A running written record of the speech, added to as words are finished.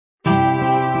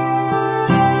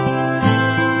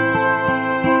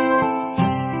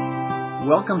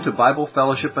welcome to Bible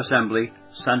Fellowship Assembly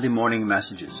Sunday morning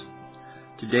messages.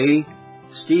 Today,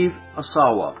 Steve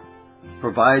Asawa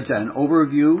provides an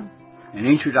overview and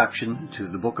introduction to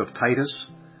the book of Titus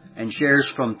and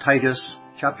shares from Titus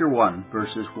chapter 1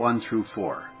 verses 1 through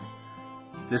 4.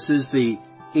 This is the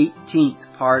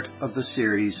 18th part of the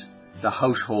series, The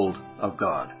Household of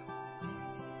God.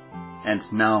 And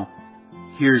now,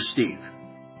 here's Steve.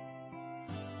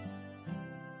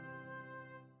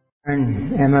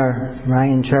 Emma,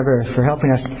 Ryan, Trevor for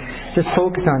helping us just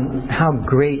focus on how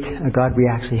great a God we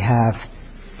actually have,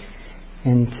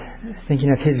 and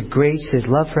thinking of His grace, His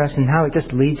love for us, and how it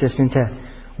just leads us into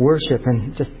worship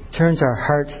and just turns our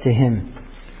hearts to Him.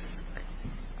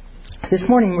 This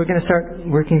morning we're going to start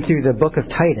working through the book of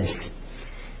Titus.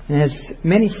 And it has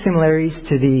many similarities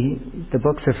to the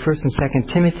books of 1st and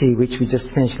 2nd Timothy, which we just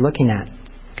finished looking at.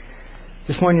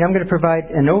 This morning I'm going to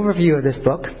provide an overview of this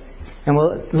book, and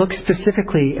we'll look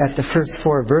specifically at the first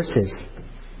 4 verses.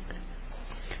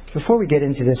 Before we get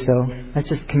into this, though, let's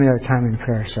just commit our time in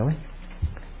prayer, shall we?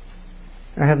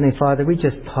 Our Heavenly Father, we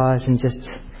just pause and just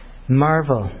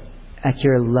marvel at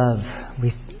Your love,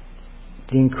 with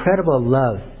the incredible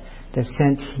love that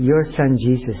sent Your Son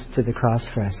Jesus to the cross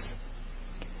for us.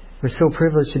 We're so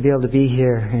privileged to be able to be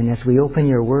here, and as we open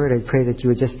Your Word, I pray that You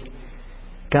would just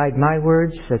guide my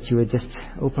words, that You would just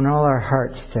open all our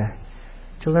hearts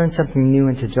to learn something new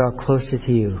and to draw closer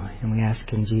to You. And we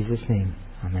ask in Jesus' name.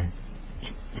 Amen.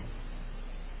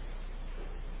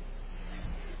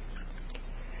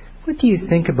 What do you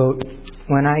think about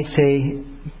when I say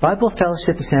Bible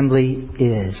Fellowship Assembly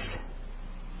is?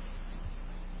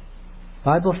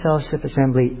 Bible Fellowship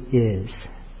Assembly is.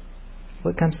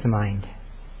 What comes to mind?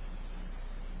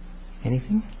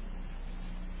 Anything?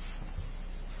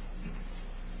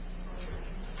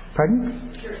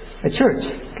 Pardon? A church.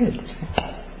 Good.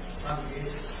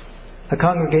 A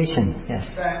congregation. Yes.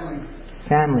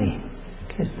 Family.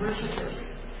 Good. Worshippers.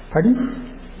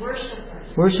 Pardon?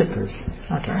 Worshippers. Worshippers.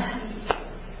 Okay.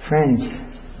 Friends.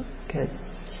 Good.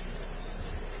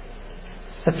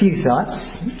 A few thoughts.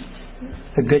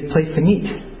 A good place to meet.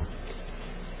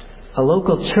 A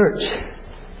local church.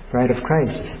 Bride of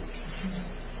Christ.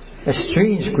 A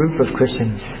strange group of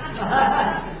Christians.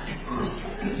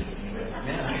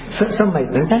 Some might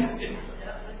think that.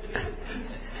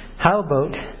 How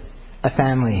about a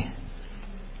family?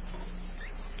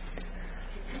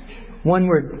 One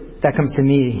word that comes to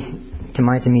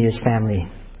mind to me is family.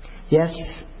 Yes,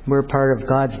 we're part of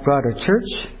God's broader church.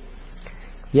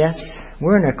 Yes,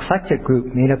 we're an eclectic group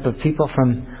made up of people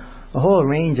from a whole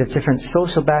range of different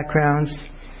social backgrounds,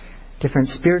 different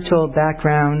spiritual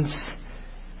backgrounds.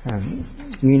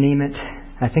 You name it,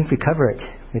 I think we cover it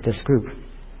with this group.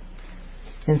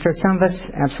 And for some of us,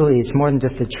 absolutely, it's more than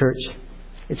just a church.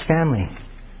 It's family.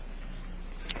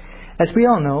 As we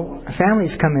all know,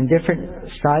 families come in different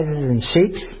sizes and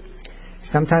shapes.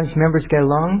 Sometimes members get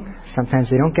along.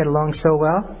 Sometimes they don't get along so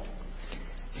well.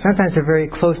 Sometimes they're very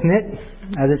close-knit.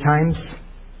 Other times,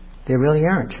 they really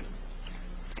aren't.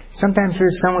 Sometimes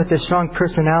there's some with a strong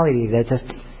personality that just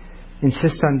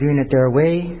insists on doing it their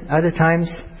way. Other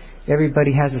times,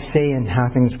 everybody has a say in how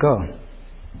things go.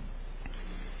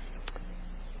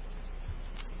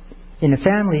 In a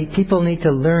family, people need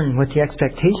to learn what the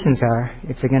expectations are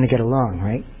if they're going to get along,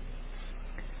 right?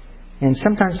 And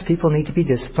sometimes people need to be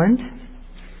disciplined.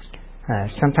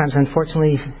 Sometimes,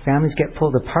 unfortunately, families get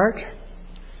pulled apart.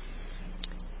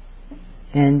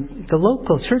 And the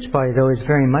local church body, though, is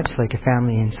very much like a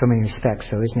family in so many respects,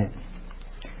 though, isn't it?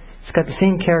 It's got the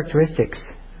same characteristics.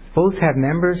 Both have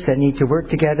members that need to work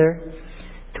together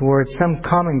towards some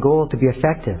common goal to be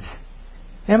effective.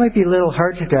 It might be a little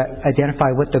hard to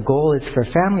identify what the goal is for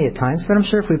a family at times, but I'm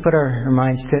sure if we put our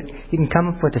minds to it, you can come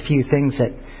up with a few things that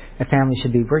a family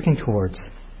should be working towards.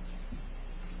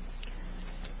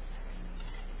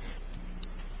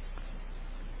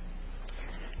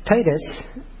 Titus,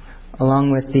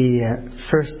 along with the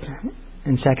first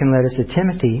and second letters to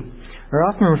Timothy, are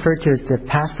often referred to as the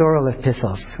pastoral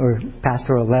epistles or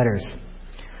pastoral letters.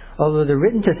 Although they're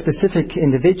written to specific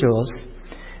individuals,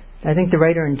 I think the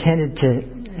writer intended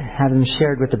to have them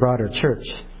shared with the broader church.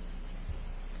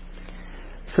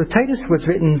 So Titus was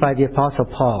written by the Apostle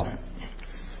Paul.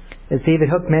 As David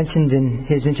Hook mentioned in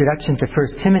his introduction to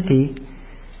 1 Timothy,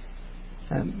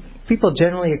 people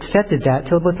generally accepted that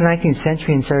till about the 19th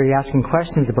century and started asking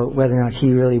questions about whether or not he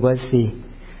really was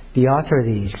the author of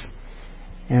these.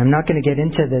 And I'm not going to get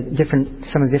into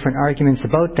some of the different arguments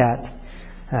about that.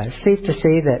 It's safe to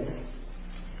say that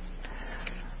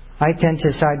I tend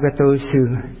to side with those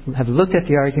who have looked at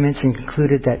the arguments and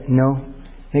concluded that no,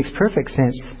 it makes perfect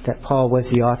sense that Paul was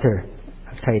the author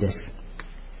of Titus.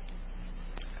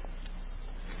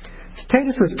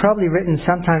 Titus was probably written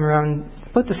sometime around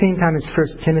about the same time as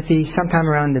 1 Timothy, sometime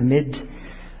around the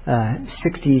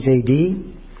mid-60s AD.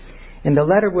 And the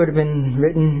letter would have been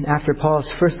written after Paul's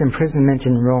first imprisonment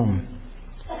in Rome.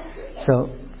 So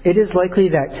it is likely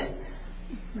that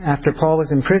after Paul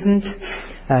was imprisoned,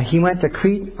 he went to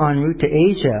Crete en route to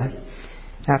Asia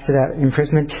after that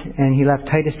imprisonment, and he left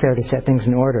Titus there to set things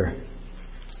in order.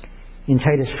 In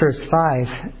Titus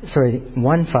 1:5,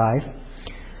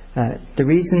 the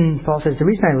reason Paul says, the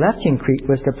reason I left you in Crete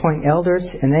was to appoint elders,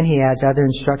 and then he adds other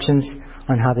instructions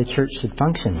on how the church should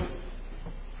function.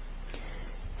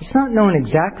 It's not known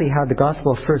exactly how the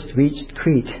gospel first reached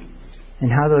Crete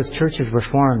and how those churches were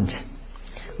formed.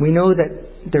 We know that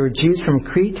there were Jews from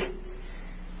Crete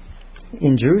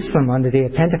in Jerusalem on the day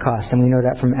of Pentecost, and we know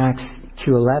that from Acts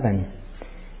 2:11,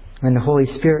 when the Holy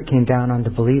Spirit came down on the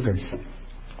believers.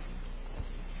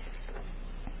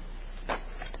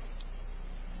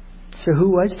 So who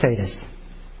was Titus?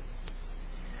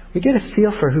 We get a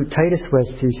feel for who Titus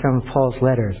was through some of Paul's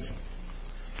letters.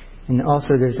 And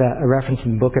also there's a reference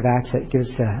in the book of Acts that gives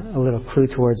a little clue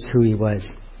towards who he was.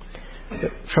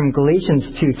 But from Galatians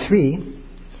 2:3,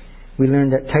 we learn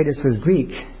that Titus was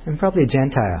Greek and probably a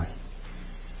Gentile.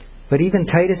 But even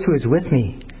Titus, who was with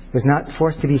me, was not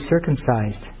forced to be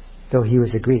circumcised, though he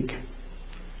was a Greek.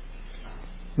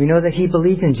 We know that he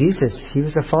believed in Jesus. He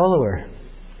was a follower.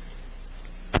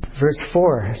 Verse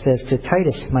 4 says, to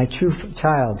Titus, my true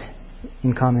child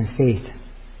in common faith.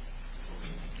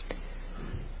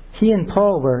 He and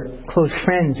Paul were close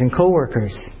friends and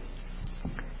co-workers.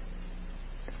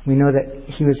 We know that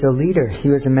he was a leader. He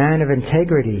was a man of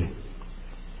integrity.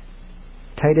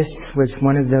 Titus was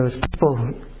one of those people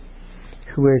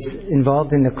who was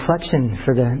involved in the collection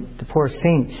for the poor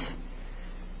saints.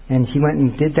 And he went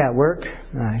and did that work.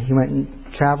 He went and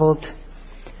traveled.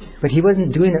 But he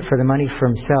wasn't doing it for the money for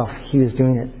himself. He was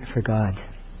doing it for God.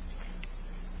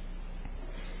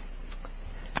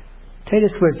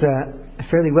 Titus was a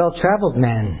fairly well-traveled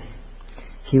man.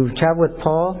 He traveled with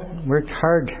Paul, worked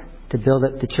hard to build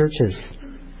up the churches.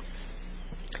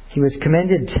 He was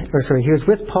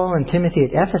with Paul and Timothy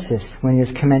at Ephesus when he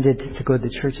was commended to go to the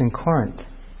church in Corinth.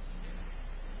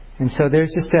 And so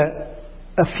there's just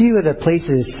a few of the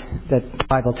places that the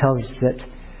Bible tells us that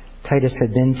Titus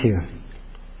had been to.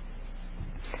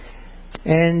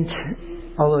 And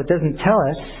although it doesn't tell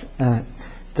us,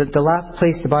 the last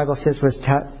place the Bible says was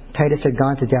Titus had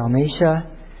gone to Dalmatia,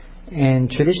 and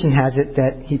tradition has it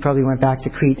that he probably went back to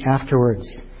Crete afterwards,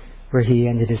 where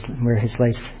his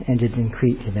life ended in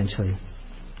Crete eventually.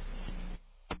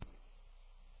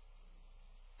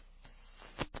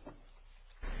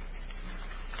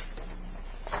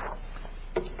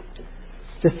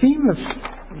 The theme of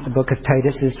the book of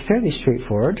Titus is fairly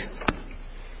straightforward.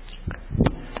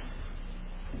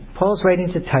 Paul's writing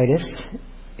to Titus,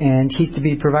 and he's to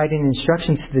be providing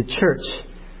instructions to the church.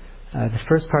 The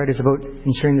first part is about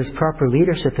ensuring there's proper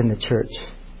leadership in the church,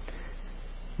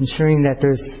 ensuring that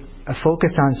there's a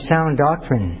focus on sound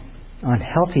doctrine, on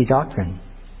healthy doctrine.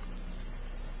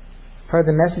 Part of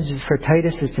the message for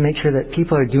Titus is to make sure that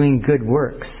people are doing good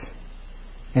works.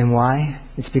 And why?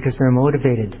 It's because they're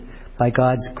motivated by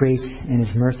God's grace and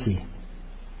His mercy.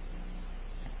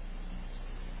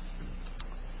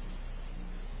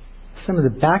 Some of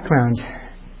the background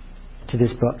to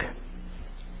this book.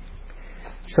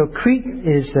 So Crete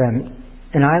is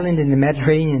an island in the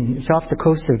Mediterranean. It's off the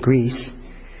coast of Greece.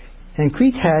 And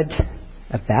Crete had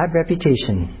a bad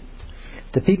reputation.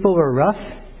 The people were rough,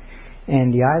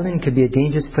 and the island could be a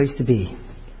dangerous place to be.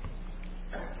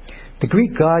 The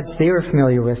Greek gods they were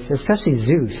familiar with, especially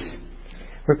Zeus,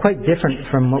 were quite different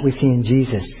from what we see in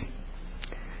Jesus.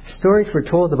 Stories were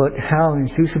told about how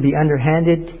Zeus would be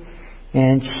underhanded,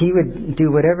 and he would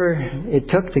do whatever it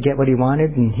took to get what he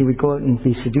wanted, and he would go out and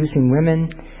be seducing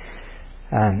women.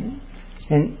 And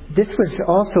this was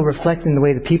also reflected in the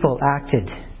way the people acted.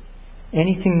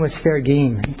 Anything was fair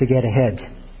game to get ahead.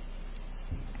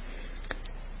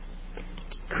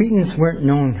 Cretans weren't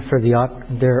known for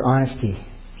their honesty.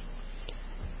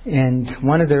 And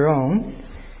one of their own,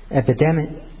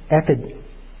 Epimenides,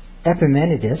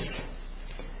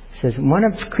 says, one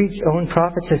of Crete's own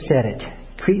prophets has said it.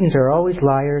 Cretans are always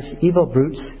liars, evil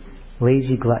brutes,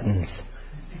 lazy gluttons.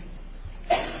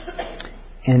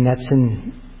 And that's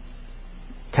in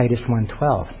Titus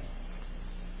 1:12.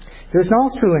 There was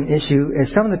also an issue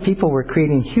as some of the people were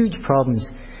creating huge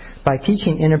problems by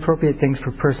teaching inappropriate things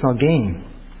for personal gain.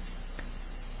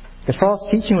 The false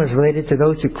teaching was related to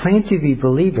those who claimed to be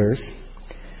believers,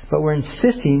 but were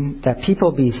insisting that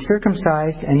people be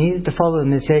circumcised and needed to follow the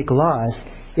Mosaic laws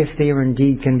if they were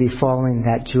indeed going to be following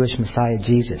that Jewish Messiah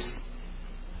Jesus.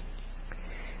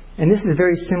 And this is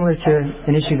very similar to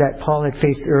an issue that Paul had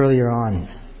faced earlier on.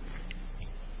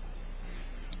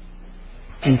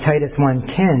 In Titus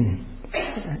 1:10,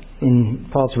 in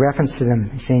Paul's reference to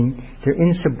them, saying they're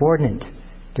insubordinate,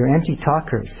 they're empty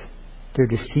talkers, they're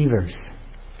deceivers.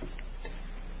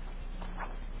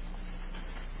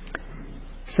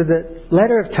 So the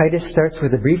letter of Titus starts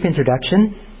with a brief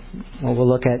introduction, what we'll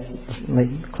look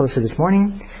at closer this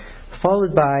morning,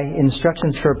 followed by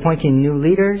instructions for appointing new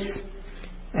leaders,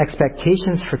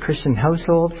 expectations for Christian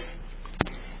households,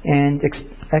 and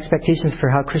expectations for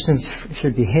how Christians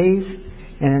should behave,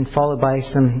 and then followed by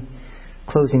some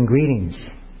closing greetings.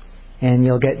 And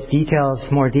you'll get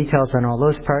more details on all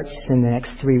those parts in the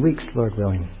next 3 weeks, Lord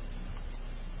willing.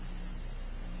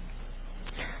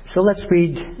 So let's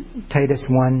read Titus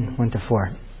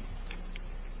 1:1-4.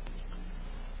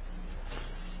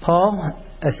 Paul,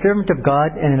 a servant of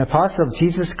God and an apostle of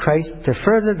Jesus Christ, to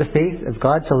further the faith of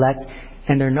God's elect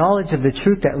and their knowledge of the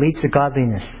truth that leads to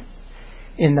godliness,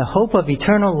 in the hope of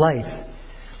eternal life,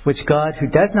 which God, who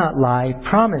does not lie,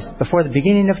 promised before the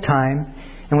beginning of time,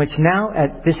 and which now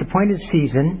at this appointed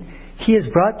season He has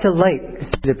brought to light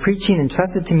through the preaching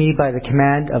entrusted to me by the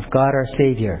command of God our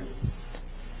Savior.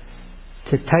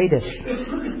 To Titus,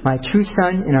 my true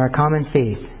son in our common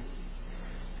faith,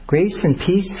 grace and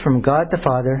peace from God the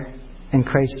Father and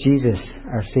Christ Jesus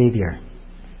our Savior.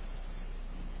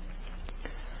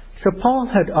 So Paul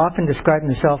had often described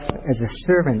himself as a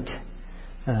servant,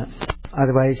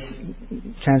 otherwise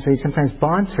translated sometimes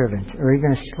bondservant or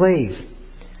even a slave.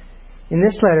 In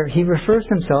this letter, he refers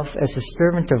to himself as a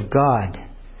servant of God,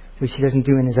 which he doesn't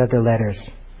do in his other letters.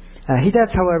 He does,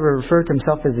 however, refer to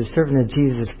himself as a servant of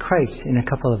Jesus Christ in a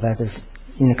couple of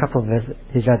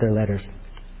his other letters.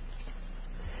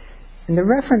 And the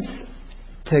reference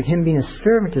to him being a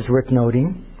servant is worth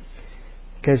noting,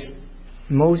 because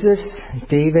Moses,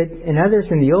 David, and others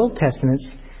in the Old Testaments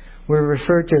were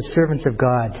referred to as servants of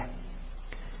God.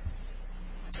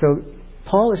 So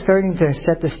Paul is starting to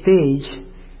set the stage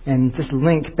and just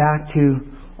link back to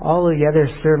all of the other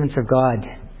servants of God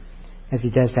as he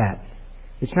does that.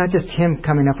 It's not just him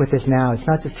coming up with this now. It's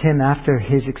not just him after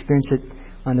his experience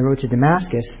on the road to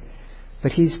Damascus,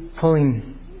 but he's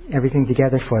pulling everything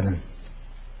together for them.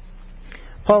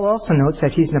 Paul also notes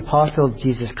that he's an apostle of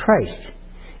Jesus Christ.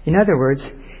 In other words,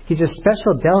 he's a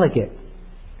special delegate.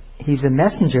 He's a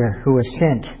messenger who was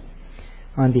sent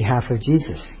on behalf of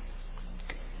Jesus.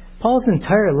 Paul's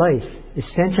entire life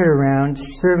is centered around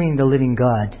serving the living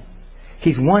God.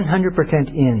 He's 100%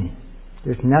 in.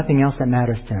 There's nothing else that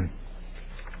matters to him.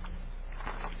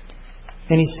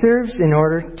 And he serves in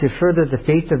order to further the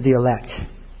faith of the elect.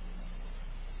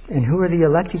 And who are the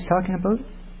elect he's talking about?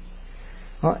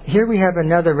 Well, here we have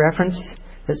another reference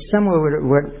that some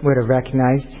would have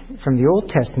recognized from the Old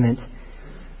Testament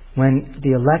when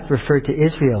the elect referred to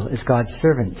Israel as God's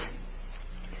servant.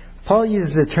 Paul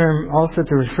uses the term also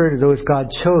to refer to those God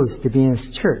chose to be in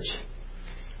His church.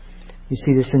 We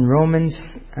see this in Romans,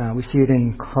 we see it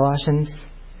in Colossians,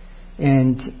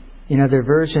 and in other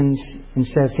versions,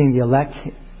 instead of saying the elect,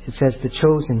 it says the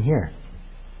chosen here.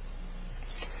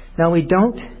 Now we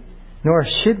don't, nor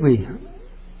should we,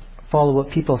 follow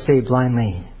what people say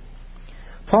blindly.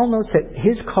 Paul notes that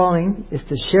his calling is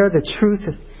to share the truth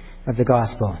of the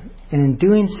gospel. And in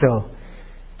doing so,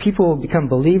 people will become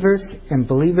believers, and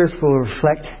believers will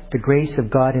reflect the grace of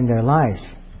God in their lives.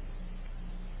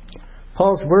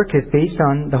 Paul's work is based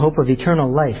on the hope of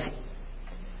eternal life.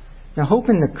 Now, hope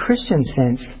in the Christian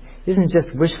sense isn't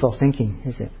just wishful thinking,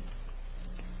 is it?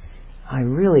 I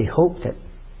really hope that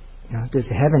there's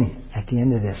a heaven at the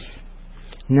end of this.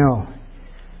 No.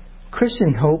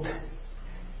 Christian hope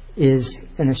is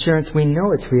an assurance we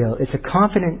know it's real. It's a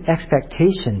confident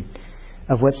expectation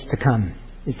of what's to come.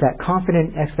 It's that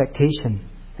confident expectation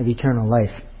of eternal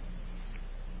life.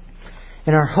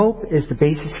 And our hope is the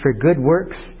basis for good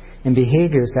works and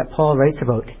behaviors that Paul writes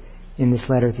about in this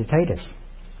letter to Titus.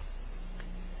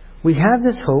 We have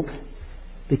this hope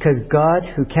because God,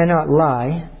 who cannot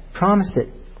lie, promised it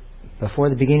before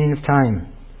the beginning of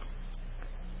time.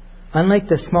 Unlike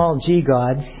the small g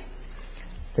gods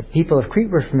the people of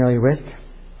Crete were familiar with,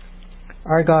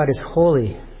 our God is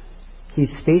holy,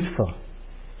 He's faithful,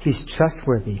 He's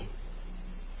trustworthy,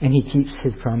 and He keeps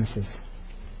His promises.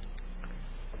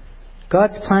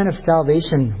 God's plan of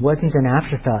salvation wasn't an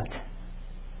afterthought.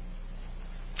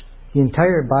 The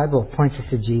entire Bible points us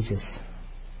to Jesus.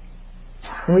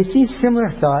 And we see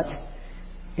similar thought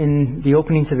in the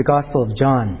opening to the Gospel of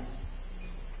John.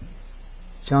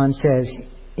 John says,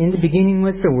 "In the beginning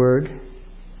was the Word,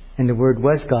 and the Word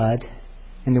was God,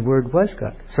 and the Word was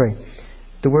God."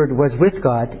 The Word was with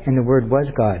God, and the Word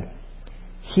was God.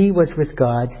 He was with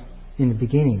God in the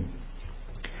beginning.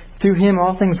 Through Him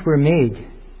all things were made.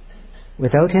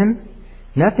 Without Him,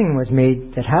 nothing was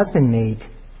made that has been made.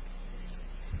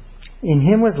 In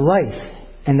Him was life,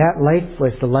 and that life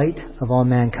was the light of all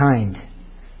mankind.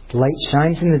 The light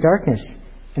shines in the darkness,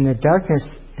 and the darkness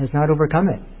has not overcome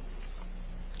it.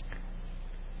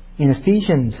 In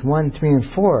Ephesians 1, 3 and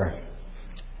 4,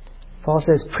 Paul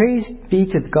says, "Praise be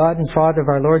to the God and Father of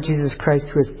our Lord Jesus Christ,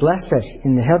 who has blessed us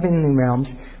in the heavenly realms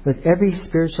with every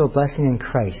spiritual blessing in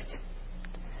Christ.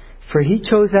 For He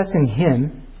chose us in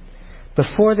Him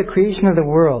before the creation of the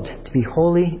world to be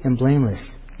holy and blameless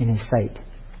in His sight."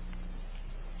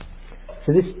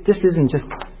 So this isn't just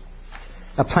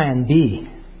a plan B.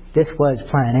 This was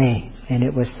plan A, and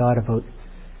it was thought about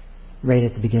right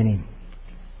at the beginning.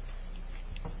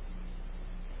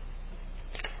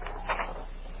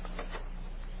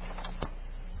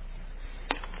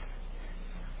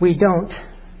 We don't,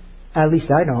 at least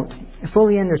I don't,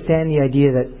 fully understand the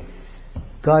idea that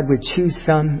God would choose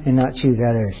some and not choose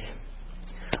others.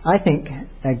 I think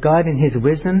that God in His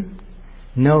wisdom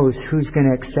knows who's going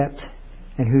to accept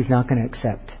and who's not going to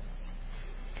accept.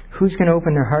 Who's going to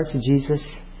open their hearts to Jesus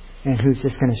and who's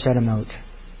just going to shut them out.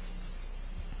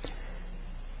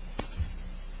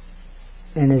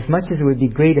 And as much as it would be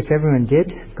great if everyone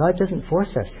did, God doesn't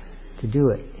force us to do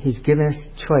it. He's given us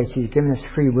choice. He's given us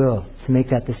free will to make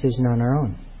that decision on our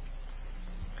own.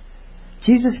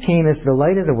 Jesus came as the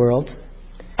light of the world,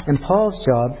 and Paul's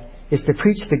job is to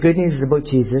preach the good news about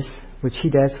Jesus, which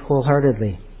he does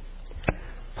wholeheartedly.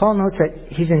 Paul notes that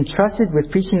he's entrusted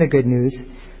with preaching the good news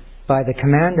by the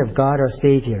command of God our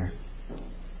Savior.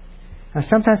 Now,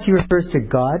 sometimes he refers to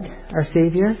God our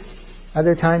Savior.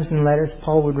 Other times in letters,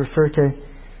 Paul would refer to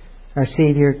our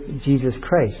Savior, Jesus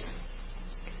Christ.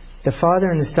 The Father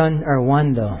and the Son are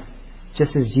one, though,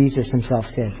 just as Jesus Himself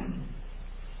said.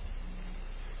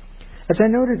 As I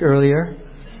noted earlier,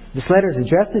 this letter is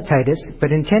addressed to Titus,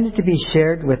 but intended to be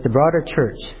shared with the broader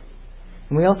church.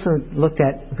 And we also looked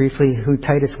at briefly who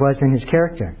Titus was and his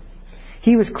character.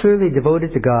 He was clearly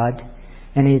devoted to God,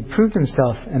 and he had proved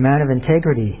himself a man of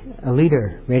integrity, a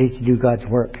leader ready to do God's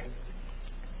work.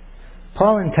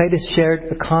 Paul and Titus shared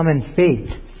a common faith,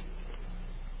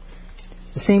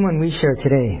 the same one we share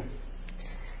today.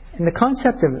 And the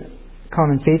concept of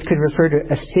common faith could refer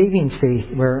to a saving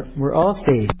faith where we're all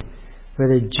saved,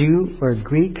 whether Jew or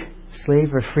Greek,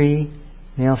 slave or free,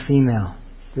 male, female.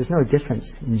 There's no difference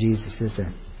in Jesus, is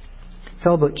there? It's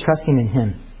all about trusting in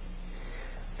Him.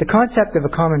 The concept of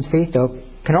a common faith, though,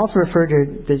 can also refer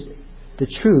to the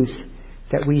truth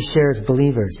that we share as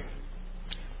believers.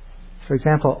 For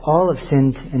example, all have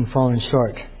sinned and fallen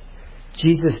short.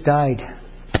 Jesus died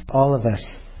for all of us.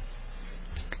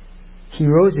 He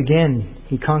rose again.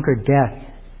 He conquered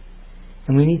death.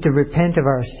 And we need to repent of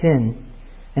our sin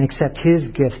and accept His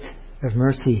gift of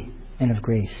mercy and of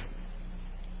grace.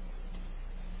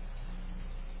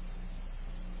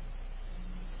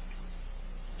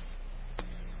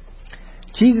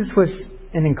 Jesus was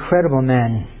an incredible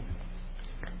man.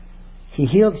 He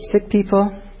healed sick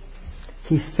people.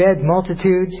 He fed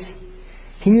multitudes.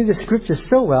 He knew the Scriptures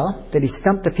so well that he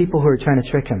stumped the people who were trying to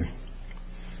trick him.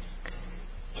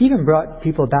 He even brought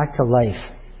people back to life.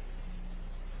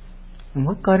 And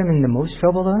what got him in the most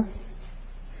trouble, though?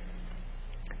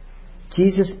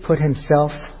 Jesus put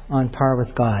Himself on par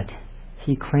with God.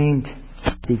 He claimed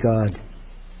to be God.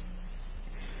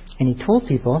 And He told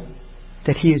people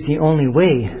that He is the only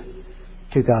way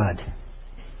to God.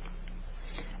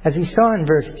 As we saw in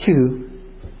verse 2,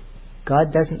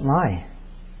 God doesn't lie.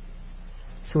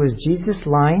 So was Jesus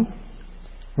lying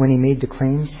when He made the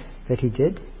claims that He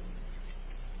did?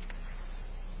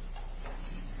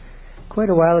 Quite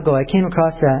a while ago, I came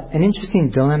across an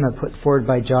interesting dilemma put forward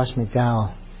by Josh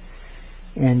McDowell.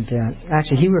 And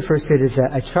actually, he refers to it as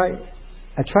a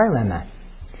trilemma.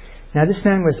 Now, this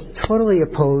man was totally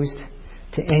opposed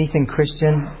to anything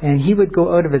Christian, and he would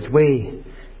go out of his way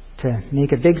to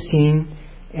make a big scene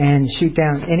and shoot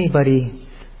down anybody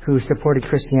who supported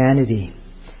Christianity.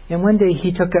 And one day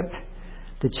he took up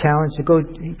the challenge to go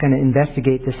kind of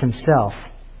investigate this himself.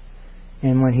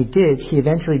 And when he did, he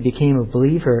eventually became a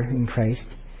believer in Christ,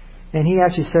 and he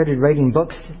actually started writing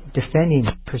books defending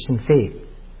Christian faith.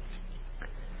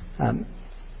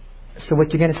 So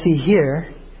what you're going to see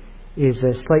here is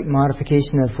a slight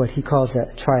modification of what he calls a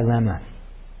trilemma.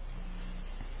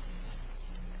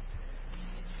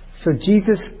 So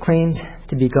Jesus claimed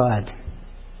to be God,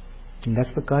 and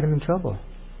that's what got him in trouble.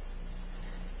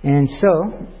 And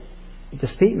so the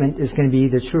statement is going to be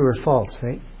either true or false,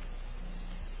 right?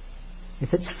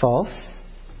 If it's false,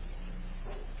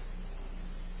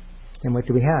 then what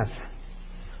do we have?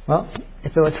 Well,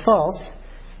 if it was false,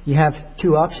 you have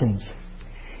two options.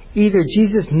 Either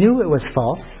Jesus knew it was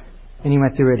false and he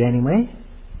went through it anyway,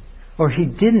 or he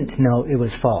didn't know it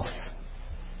was false.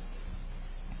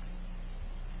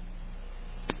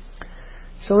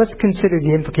 So let's consider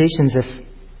the implications if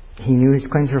he knew his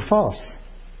claims were false.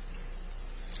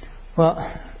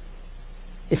 Well,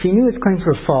 if he knew his claims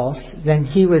were false, then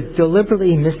he was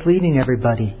deliberately misleading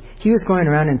everybody. He was going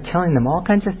around and telling them all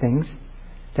kinds of things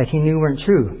that he knew weren't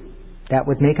true. That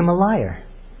would make him a liar.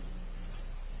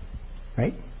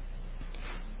 Right?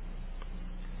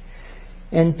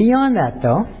 And beyond that,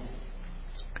 though,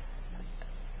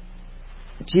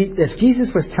 if Jesus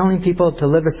was telling people to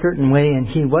live a certain way and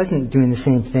he wasn't doing the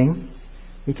same thing,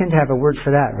 we tend to have a word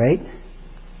for that, right?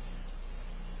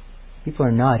 People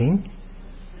are nodding.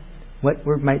 What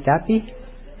word might that be?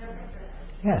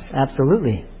 Yes,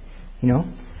 absolutely.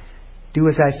 Do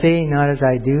as I say, not as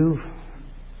I do.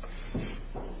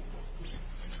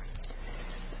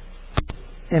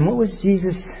 And what was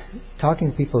Jesus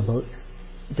talking to people about?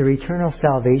 Their eternal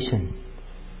salvation.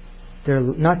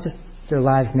 Not just their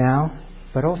lives now,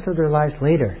 but also their lives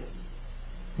later.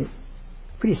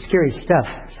 Pretty scary stuff.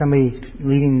 Somebody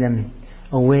leading them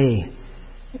away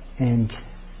and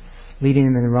leading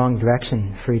them in the wrong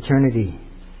direction for eternity.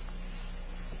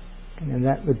 And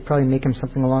that would probably make him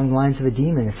something along the lines of a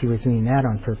demon if he was doing that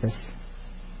on purpose.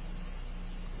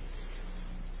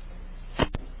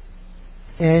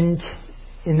 And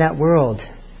in that world,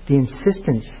 the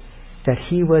insistence that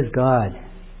he was God,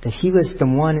 that he was the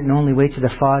one and only way to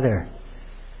the Father,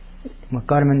 what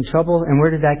got him in trouble, and where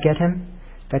did that get him?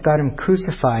 That got him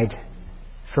crucified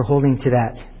for holding to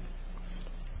that.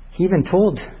 He even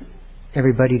told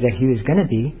everybody that he was going to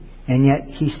be, and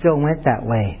yet he still went that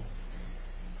way.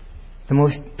 The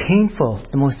most painful,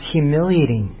 the most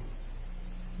humiliating,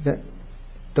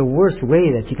 the worst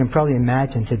way that you can probably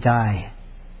imagine to die.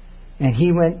 And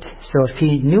he went, so if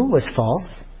he knew it was false,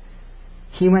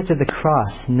 he went to the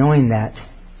cross knowing that.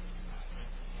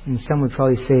 And some would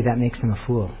probably say that makes him a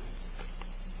fool.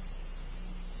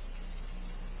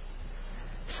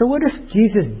 So what if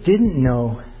Jesus didn't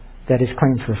know that his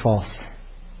claims were false?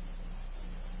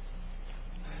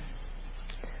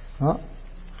 Well,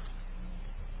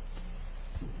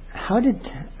 how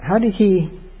did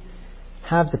he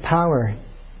have the power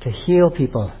to heal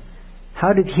people?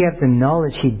 How did he have the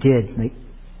knowledge he did?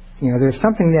 There's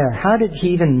something there. How did he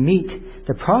even meet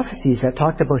the prophecies that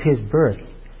talked about his birth?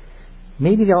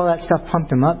 Maybe all that stuff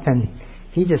pumped him up and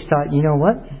he just thought, you know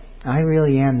what? I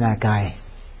really am that guy.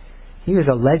 He was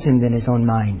a legend in his own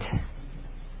mind.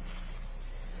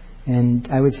 And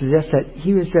I would suggest that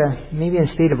he was maybe in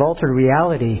a state of altered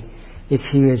reality if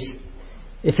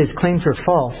his claims were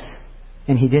false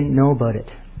and he didn't know about it.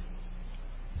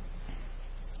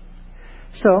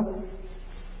 So,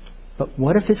 but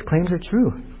what if his claims are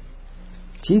true?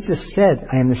 Jesus said,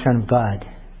 I am the Son of God.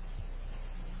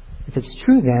 If it's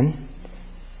true then,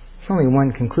 there's only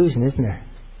one conclusion, isn't there?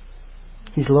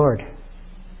 He's Lord.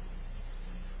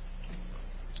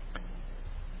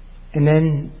 And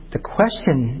then the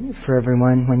question for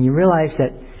everyone, when you realize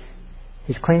that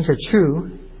his claims are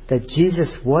true, that Jesus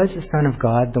was the Son of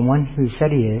God, the one who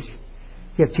said he is,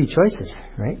 you have two choices,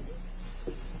 right?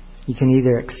 You can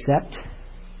either accept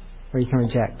or you can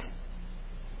reject.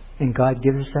 And God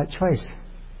gives us that choice.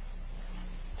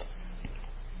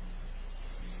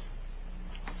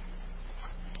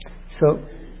 So,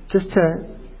 just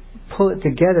to pull it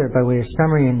together by way of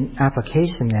summary and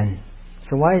application then.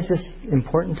 So why is this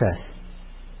important to us?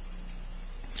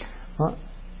 Well,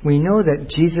 we know that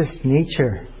Jesus'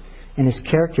 nature and his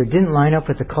character didn't line up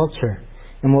with the culture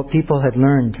and what people had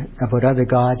learned about other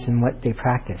gods and what they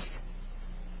practiced.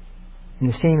 And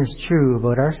the same is true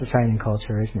about our society and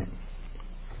culture, isn't it?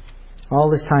 All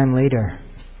this time later,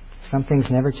 some things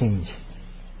never change.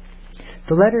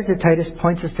 The letter to Titus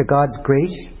points us to God's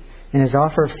grace and his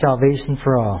offer of salvation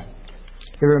for all.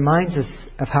 It reminds us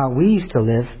of how we used to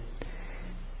live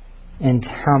and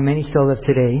how many still live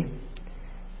today.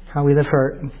 How we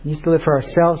used to live for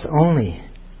ourselves only.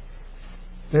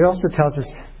 But it also tells us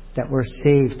that we're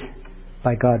saved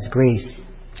by God's grace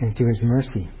and through his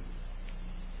mercy.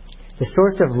 The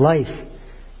source of life,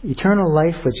 eternal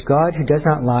life, which God, who does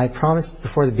not lie, promised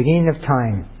before the beginning of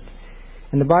time.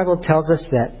 And the Bible tells us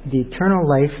that the eternal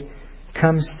life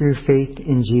comes through faith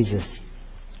in Jesus.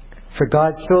 For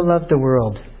God so loved the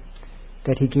world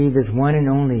that he gave his one and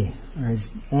only, or his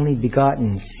only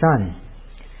begotten Son,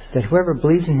 that whoever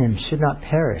believes in him should not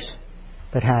perish,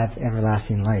 but have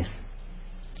everlasting life.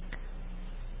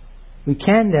 We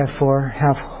can therefore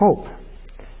have hope,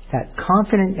 that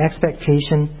confident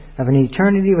expectation of an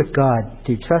eternity with God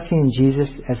through trusting in Jesus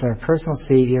as our personal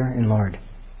Savior and Lord.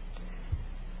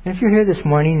 And if you're here this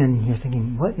morning and you're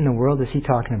thinking, what in the world is he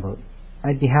talking about?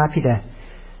 I'd be happy to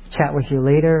chat with you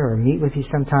later or meet with you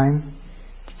sometime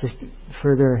to just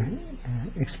further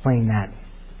explain that.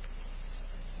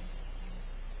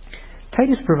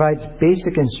 Titus provides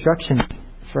basic instructions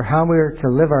for how we are to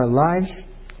live our lives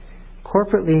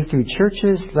corporately through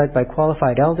churches led by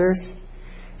qualified elders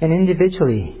and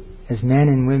individually as men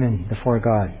and women before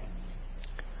God.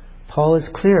 Paul is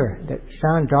clear that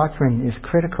sound doctrine is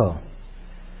critical,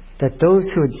 that those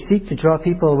who would seek to draw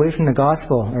people away from the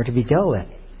gospel are to be dealt with.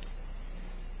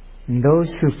 And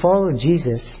those who follow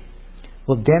Jesus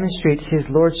will demonstrate his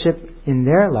lordship in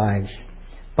their lives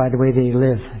by the way they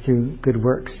live through good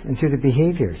works and through their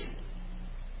behaviors.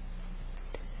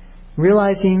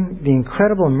 Realizing the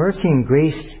incredible mercy and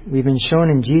grace we've been shown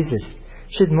in Jesus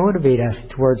should motivate us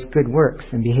towards good works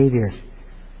and behaviors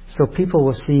so people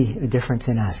will see a difference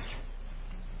in us.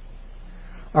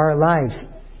 Our lives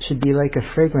should be like a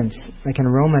fragrance, like an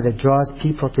aroma that draws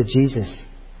people to Jesus,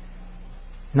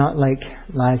 not like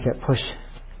lives that push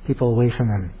people away from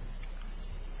him.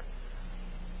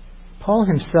 Paul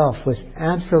himself was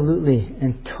absolutely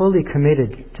and totally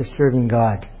committed to serving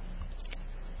God.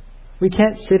 We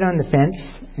can't sit on the fence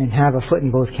and have a foot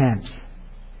in both camps.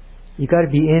 You've got to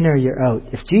be in or you're out.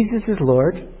 If Jesus is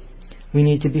Lord, we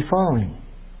need to be following.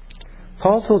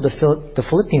 Paul told the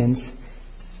Philippians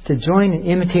to join in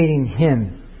imitating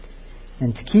him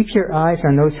and to keep your eyes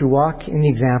on those who walk in the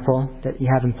example that you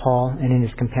have in Paul and in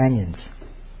his companions.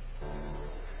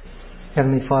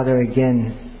 Heavenly Father,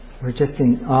 again, we're just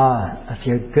in awe of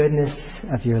your goodness,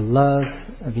 of your love,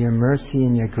 of your mercy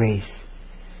and your grace.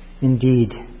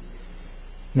 Indeed,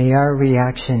 may our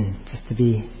reaction just to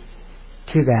be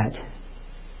to that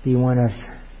be one of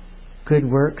good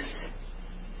works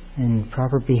and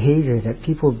proper behavior, that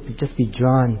people just be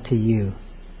drawn to you.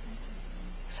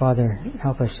 Father,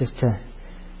 help us just to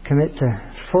commit to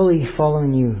fully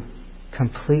following you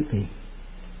completely,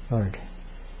 Lord,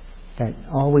 that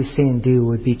all we say and do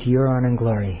would be to your honor and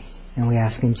glory. And we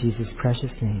ask in Jesus'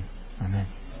 precious name. Amen.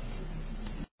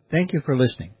 Thank you for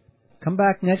listening. Come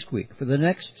back next week for the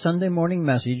next Sunday morning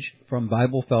message from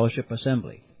Bible Fellowship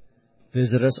Assembly.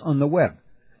 Visit us on the web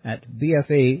at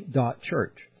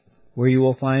bfa.church, where you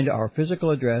will find our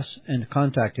physical address and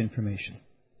contact information.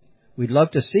 We'd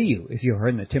love to see you if you are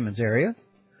in the Timmins area,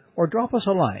 or drop us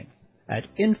a line at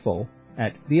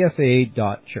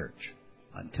info@bfa.church.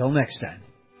 Until next time.